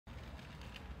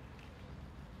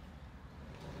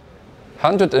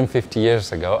150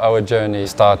 years ago, our journey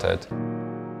started.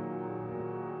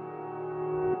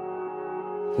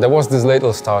 There was this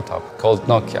little startup called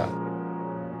Nokia.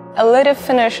 A little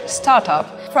Finnish startup.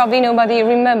 Probably nobody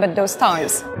remembered those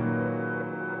times.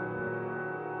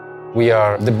 We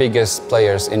are the biggest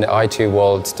players in the IT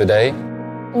world today.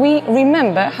 We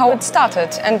remember how it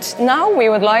started, and now we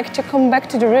would like to come back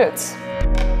to the roots.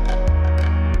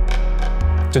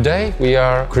 Today we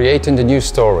are creating the new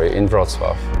story in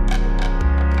Wrocław.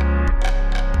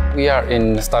 We are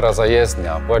in Stara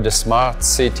Zajezdnia, where the Smart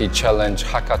City Challenge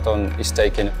Hackathon is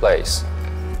taking place.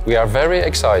 We are very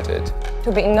excited.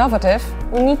 To be innovative,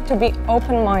 we need to be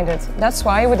open-minded. That's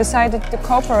why we decided to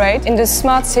cooperate in the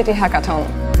Smart City Hackathon.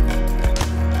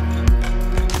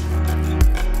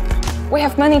 We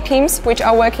have many teams which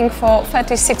are working for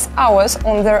 36 hours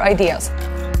on their ideas.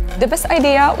 The best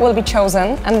idea will be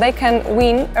chosen, and they can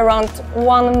win around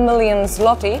 1 million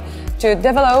zloty to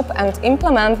develop and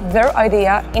implement their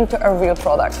idea into a real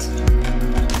product.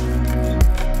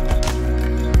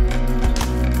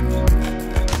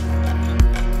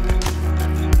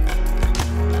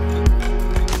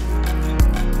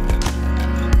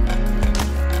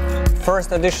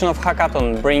 First edition of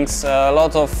Hackathon brings a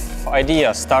lot of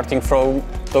ideas, starting from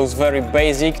those very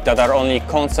basic that are only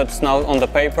concepts now on the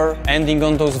paper, ending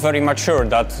on those very mature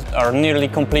that are nearly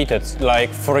completed, like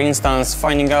for instance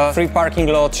finding a free parking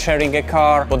lot, sharing a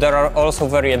car, but there are also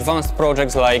very advanced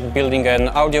projects like building an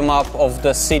audio map of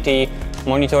the city,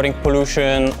 monitoring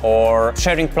pollution, or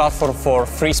sharing platform for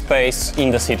free space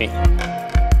in the city.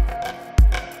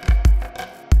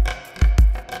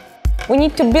 We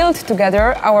need to build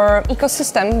together our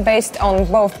ecosystem based on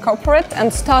both corporate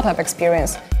and startup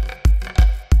experience.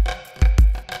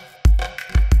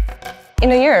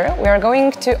 In a year, we are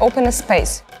going to open a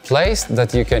space. Place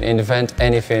that you can invent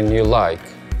anything you like.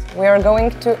 We are going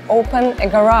to open a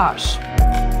garage.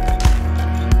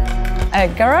 A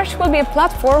garage will be a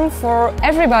platform for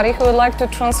everybody who would like to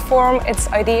transform its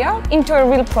idea into a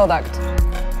real product.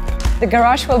 The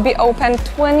garage will be open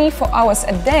 24 hours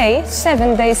a day,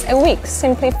 7 days a week,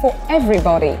 simply for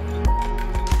everybody.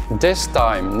 This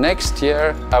time, next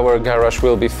year, our garage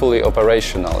will be fully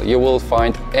operational. You will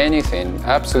find anything,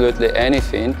 absolutely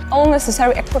anything. All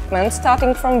necessary equipment,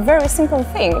 starting from very simple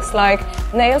things like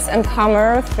nails and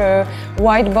hammer, through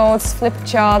whiteboards, flip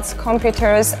charts,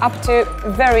 computers, up to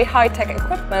very high-tech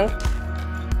equipment.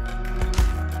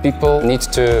 People need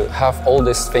to have all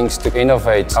these things to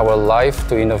innovate our life,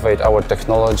 to innovate our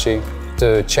technology,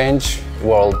 to change the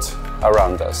world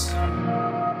around us.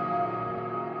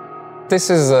 This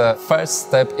is a first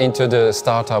step into the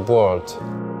startup world.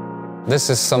 This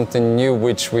is something new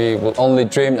which we will only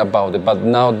dream about it, but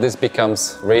now this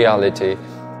becomes reality.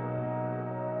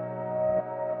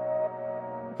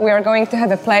 We are going to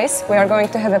have a place, we are going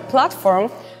to have a platform.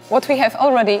 What we have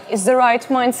already is the right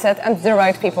mindset and the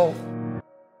right people.